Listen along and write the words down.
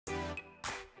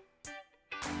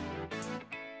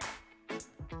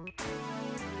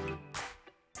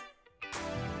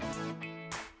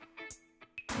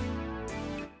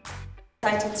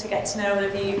Excited to get to know all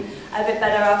of you a bit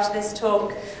better after this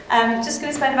talk. Just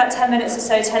going to spend about 10 minutes or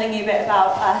so telling you a bit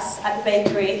about us at the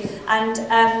bakery and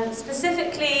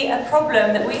specifically a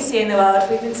problem that we see in the world.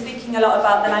 We've been speaking a lot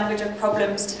about the language of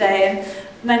problems today, and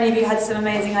many of you had some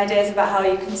amazing ideas about how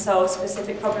you can solve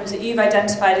specific problems that you've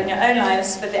identified in your own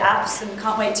lives for the apps and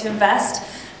can't wait to invest.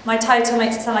 My title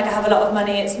makes it sound like I have a lot of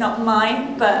money. It's not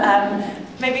mine, but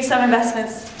maybe some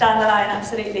investments down the line,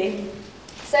 absolutely.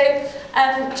 So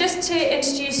just to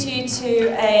introduce you to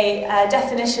a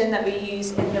definition that we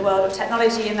use in the world of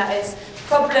technology, and that is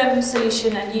problem,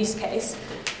 solution and use case.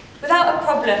 Without a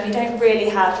problem, you don't really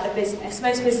have a business.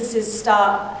 Most businesses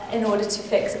start in order to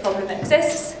fix a problem that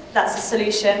exists. That's a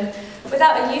solution.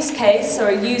 Without a use case or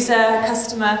a user,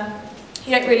 customer,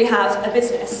 you don't really have a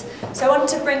business. So I want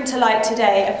to bring to light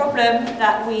today a problem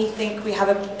that we think we have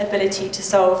an ability to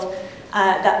solve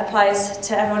that applies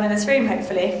to everyone in this room,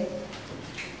 hopefully.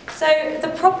 So the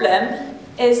problem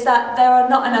is that there are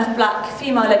not enough black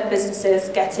female-led businesses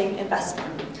getting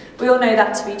investment. We all know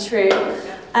that to be true.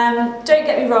 Don't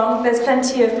get me wrong, there's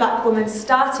plenty of black women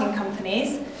starting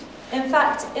companies. In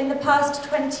fact, in the past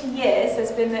 20 years,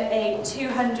 there's been a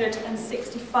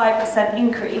 265%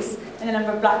 increase in the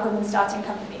number of black women starting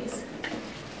companies.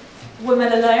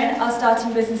 Women alone are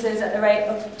starting businesses at the rate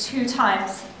of 2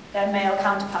 times their male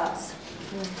counterparts.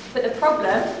 But the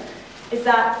problem is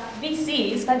that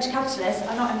VCs, venture capitalists,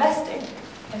 are not investing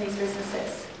in these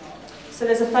businesses. So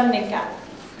there's a funding gap,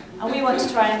 and we want to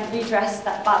try and redress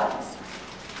that balance.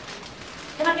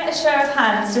 Can I get a show of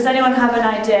hands? Does anyone have an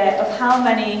idea of how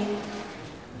many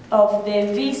of the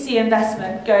VC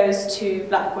investment goes to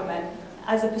black women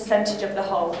as a percentage of the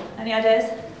whole? Any ideas?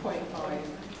 0.5.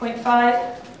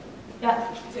 0.5?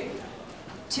 Yeah?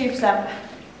 2%.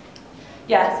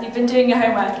 Yes, you've been doing your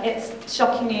homework. It's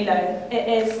shockingly low. It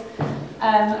is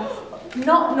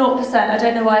not 0%. I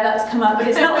don't know why that's come up, but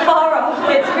it's not far off.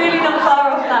 It's really not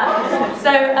far off that. So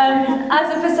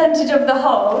as a percentage of the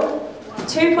whole,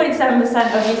 2.7%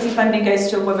 of VC funding goes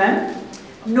to a woman,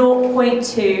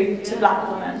 0.2% to black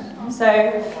women.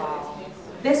 So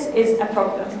this is a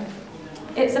problem.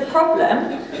 It's a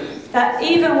problem that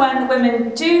even when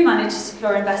women do manage to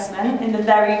secure investment, in the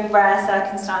very rare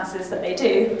circumstances that they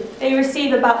do, they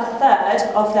receive about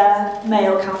 1/3 of their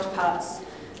male counterparts.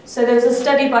 So there was a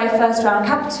study by First Round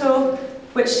Capital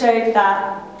which showed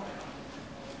that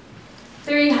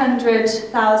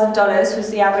 $300,000 was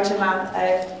the average amount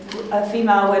a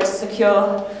female would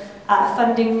secure at a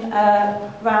funding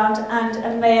round, and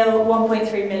a male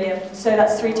 1.3 million. So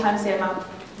that's 3 times the amount.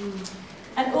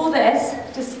 And all this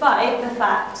despite the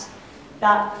fact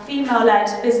that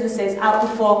female-led businesses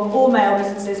outperform all male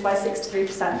businesses by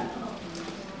 63%.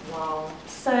 Wow.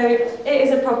 So it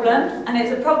is a problem, and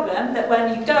it's a problem that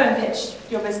when you go and pitch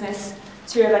your business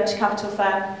to a venture capital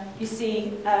firm, you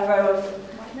see a row of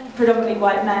predominantly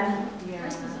white men,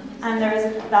 and there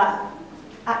isn't that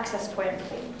access point.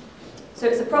 So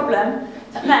it's a problem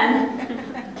that men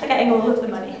are getting all of the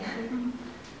money.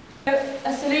 So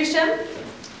a solution.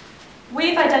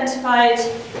 We've identified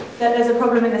that there's a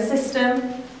problem in the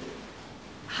system.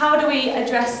 How do we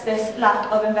address this lack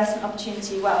of investment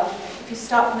opportunity? Well, if you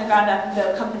start from the ground up and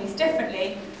build companies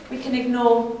differently, we can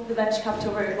ignore the venture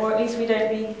capital route, or at least we don't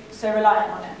be so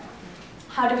reliant on it.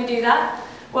 How do we do that?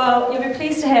 Well, you'll be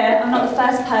pleased to hear I'm not the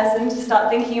first person to start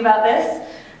thinking about this.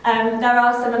 There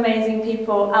are some amazing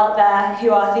people out there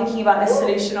who are thinking about this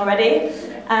solution already.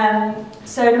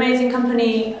 So an amazing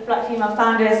company, black female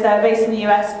founders, they're based in the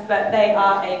US, but they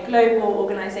are a global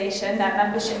organisation. They're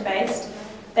membership-based.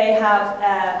 They have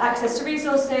access to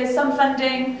resources, some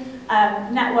funding,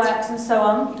 networks and so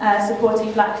on,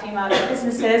 supporting black female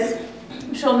businesses.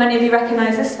 I'm sure many of you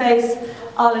recognise this face,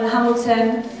 Arlen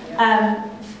Hamilton,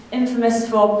 infamous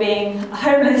for being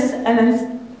homeless and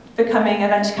then becoming a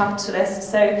venture capitalist.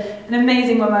 So an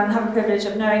amazing woman, I have the privilege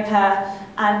of knowing her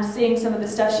and seeing some of the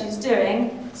stuff she's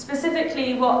doing.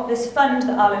 Specifically what this fund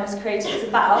that Arlen has created is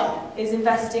about is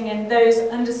investing in those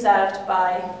underserved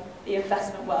by the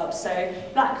investment world. So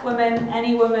black women,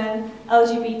 any woman,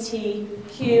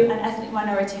 LGBTQ and ethnic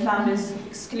minority founders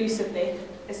exclusively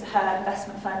is her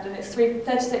investment fund, and it's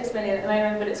 36 million at the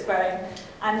moment, but it's growing.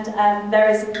 And there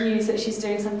is news that she's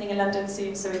doing something in London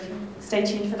soon, so we can stay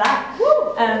tuned for that.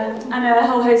 And a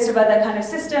whole host of other kind of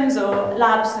systems or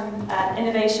labs and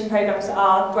innovation programs that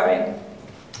are growing.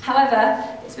 However,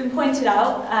 it's been pointed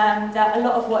out that a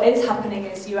lot of what is happening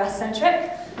is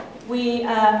US-centric. We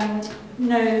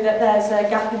know that there's a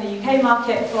gap in the UK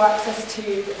market for access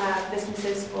to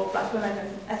businesses for black women and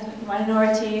ethnic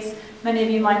minorities. Many of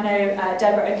you might know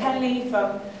Deborah O'Kenley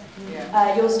from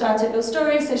You'll Start Up Your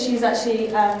Story. So she's actually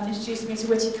introduced me to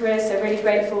Witty careers, so really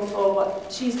grateful for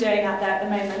what she's doing out there at the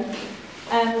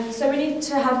moment. So we need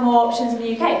to have more options in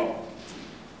the UK.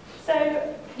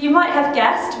 So you might have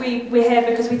guessed, we're here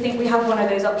because we think we have one of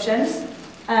those options.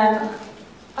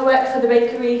 I work for the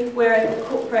bakery. We're a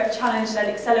corporate challenge-led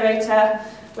accelerator,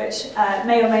 which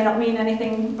may or may not mean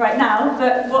anything right now,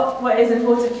 but what is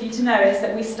important for you to know is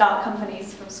that we start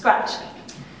companies from scratch.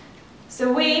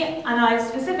 So we, and I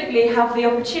specifically, have the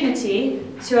opportunity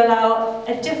to allow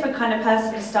a different kind of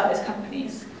person to start these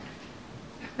companies.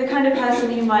 The kind of person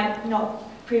who might not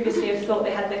previously have thought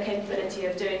they had the capability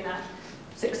of doing that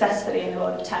successfully in the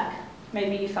world of tech.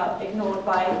 Maybe you felt ignored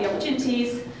by the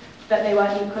opportunities, that they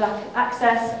weren't equal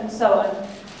access, and so on.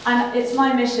 And it's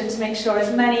my mission to make sure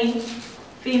as many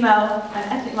female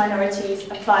and ethnic minorities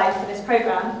apply for this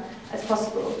programme as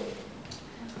possible.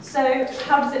 So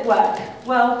how does it work?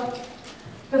 Well,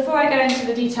 before I go into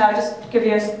the detail, I'll just give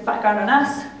you a background on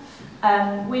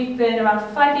us. We've been around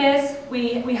for 5 years.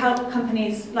 We help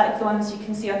companies like the ones you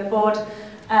can see on the board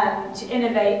to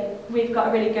innovate. We've got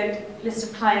a really good list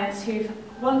of clients who've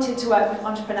wanted to work with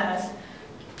entrepreneurs.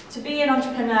 To be an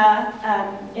entrepreneur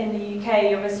in the UK,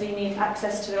 you obviously need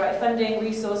access to the right funding,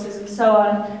 resources, and so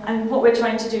on. And what we're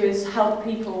trying to do is help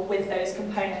people with those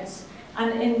components.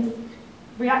 And in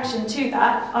reaction to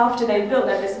that, after they've built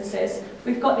their businesses,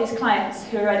 we've got these clients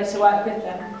who are ready to work with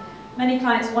them. Many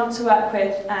clients want to work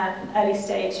with early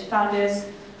stage founders,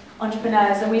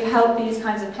 entrepreneurs, and we've helped these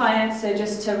kinds of clients. So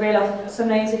just to reel off some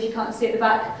names if you can't see at the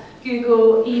back: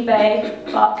 Google, eBay,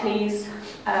 Barclays,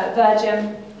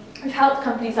 Virgin. We've helped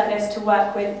companies like this to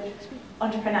work with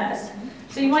entrepreneurs.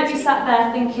 So you might be sat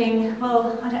there thinking,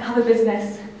 well, I don't have a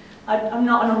business. I'm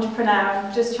not an entrepreneur.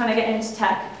 I'm just trying to get into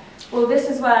tech. Well, this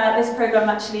is where this program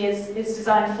actually is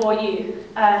designed for you.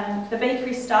 The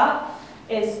Bakery Start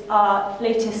is our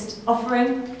latest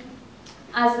offering.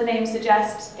 As the name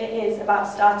suggests, it is about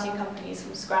starting companies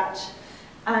from scratch.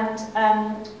 And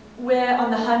we're on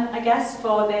the hunt, I guess,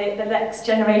 for the next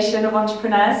generation of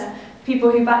entrepreneurs.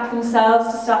 People who back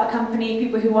themselves to start a company,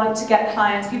 people who want to get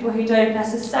clients, people who don't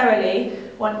necessarily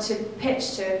want to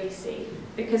pitch to a VC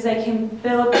because they can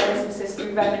build their businesses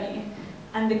through revenue.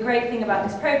 And the great thing about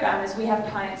this program is we have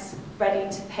clients ready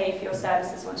to pay for your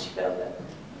services once you build them.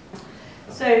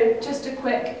 So just a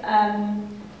quick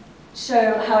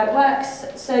show how it works.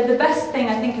 So the best thing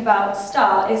I think about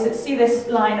Start is that see this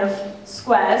line of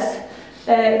squares.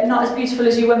 They're not as beautiful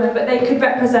as you women, but they could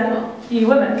represent you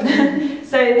women.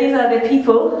 So these are the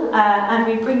people, and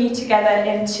we bring you together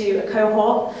into a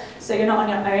cohort, so you're not on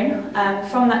your own.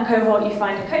 From that cohort, you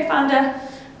find a co-founder,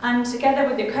 and together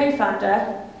with your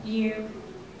co-founder, you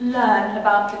learn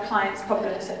about the client's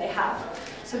problems that they have.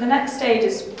 So the next stage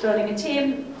is building a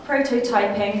team,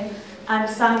 prototyping, and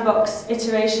sandbox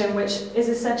iteration, which is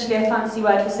essentially a fancy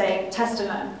word for saying test and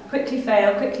learn. Quickly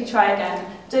fail, quickly try again.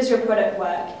 Does your product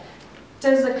work?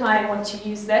 Does the client want to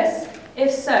use this?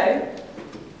 If so,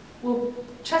 we'll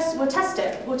test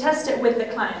it. We'll test it with the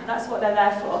client. That's what they're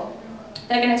there for.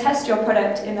 They're going to test your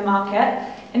product in the market,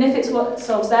 and if it's what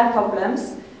solves their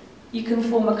problems, you can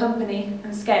form a company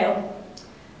and scale.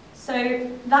 So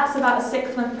that's about a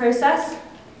 6-month process.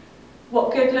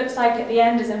 What good looks like at the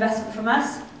end is investment from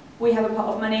us. We have a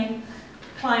pot of money,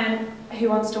 client who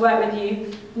wants to work with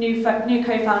you, new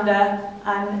co-founder,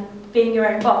 and being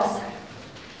your own boss.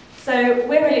 So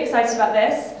we're really excited about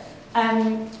this.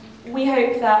 We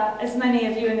hope that as many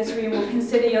of you in this room will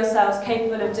consider yourselves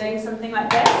capable of doing something like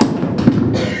this.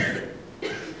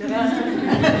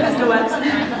 That still works.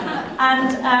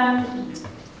 And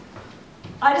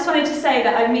I just wanted to say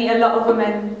that I meet a lot of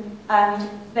women, and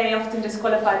they often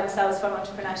disqualify themselves from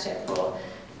entrepreneurship or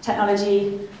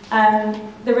technology.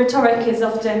 The rhetoric is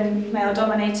often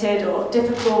male-dominated or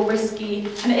difficult, risky,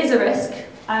 and it is a risk.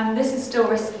 This is still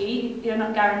risky. You're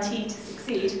not guaranteed to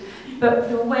succeed. But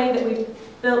the way that we've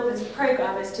built this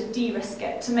program is to de-risk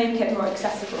it, to make it more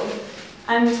accessible.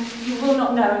 And you will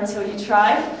not know until you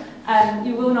try.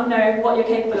 You will not know what you're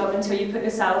capable of until you put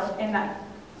yourself in that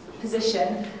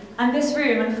position. And this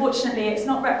room, unfortunately, it's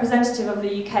not representative of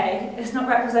the UK. It's not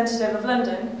representative of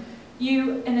London.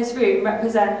 You, in this room,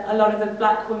 represent a lot of the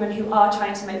black women who are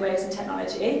trying to make waves in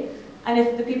technology. And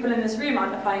if the people in this room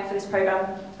aren't applying for this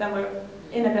program, then we're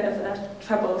in a bit of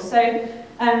trouble. So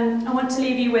I want to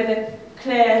leave you with a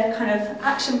clear kind of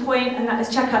action point, and that is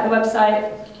check out the website,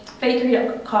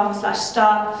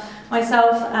 bakery.com/start.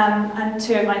 Myself and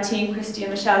 2 of my team, Christy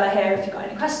and Michelle, are here if you've got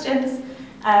any questions.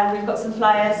 We've got some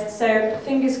flyers, so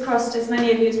fingers crossed as many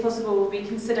of you as possible will be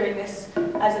considering this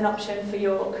as an option for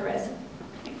your careers.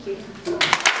 Thank you.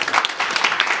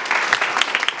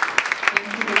 Thank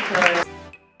you, Victoria.